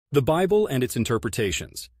The Bible and its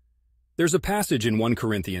interpretations. There's a passage in 1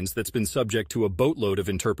 Corinthians that's been subject to a boatload of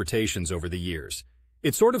interpretations over the years.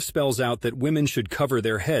 It sort of spells out that women should cover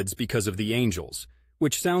their heads because of the angels,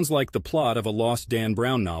 which sounds like the plot of a lost Dan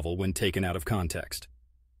Brown novel when taken out of context.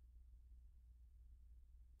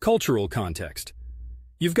 Cultural context.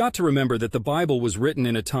 You've got to remember that the Bible was written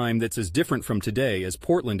in a time that's as different from today as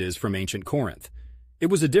Portland is from ancient Corinth. It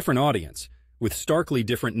was a different audience, with starkly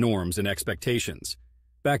different norms and expectations.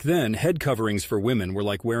 Back then, head coverings for women were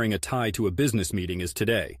like wearing a tie to a business meeting as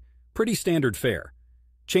today. Pretty standard fare.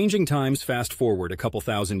 Changing times fast forward a couple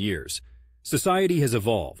thousand years. Society has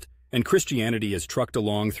evolved, and Christianity has trucked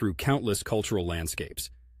along through countless cultural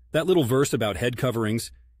landscapes. That little verse about head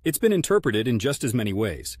coverings, it's been interpreted in just as many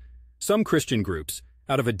ways. Some Christian groups,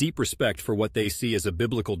 out of a deep respect for what they see as a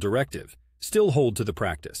biblical directive, still hold to the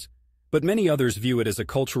practice. But many others view it as a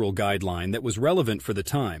cultural guideline that was relevant for the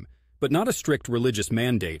time, but not a strict religious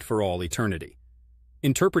mandate for all eternity.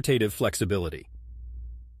 Interpretative flexibility.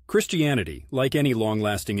 Christianity, like any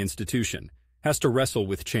long-lasting institution, has to wrestle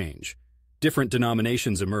with change. Different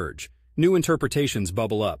denominations emerge, new interpretations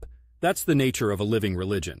bubble up. That's the nature of a living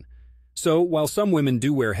religion. So, while some women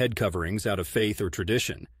do wear head coverings out of faith or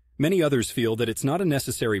tradition, many others feel that it's not a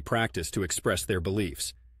necessary practice to express their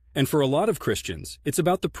beliefs. And for a lot of Christians, it's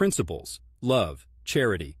about the principles, love,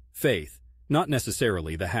 charity, faith, not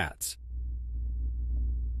necessarily the hats.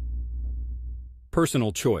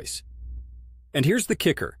 Personal choice. And here's the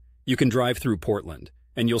kicker. You can drive through Portland,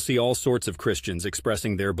 and you'll see all sorts of Christians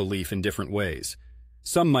expressing their belief in different ways.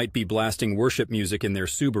 Some might be blasting worship music in their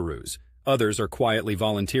Subarus, others are quietly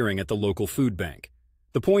volunteering at the local food bank.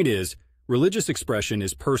 The point is, religious expression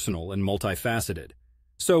is personal and multifaceted.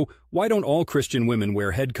 So, why don't all Christian women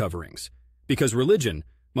wear head coverings? Because religion,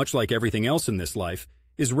 much like everything else in this life,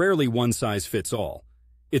 is rarely one size fits all.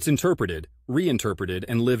 It's interpreted, reinterpreted,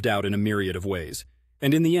 and lived out in a myriad of ways.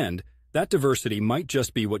 And in the end, that diversity might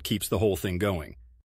just be what keeps the whole thing going.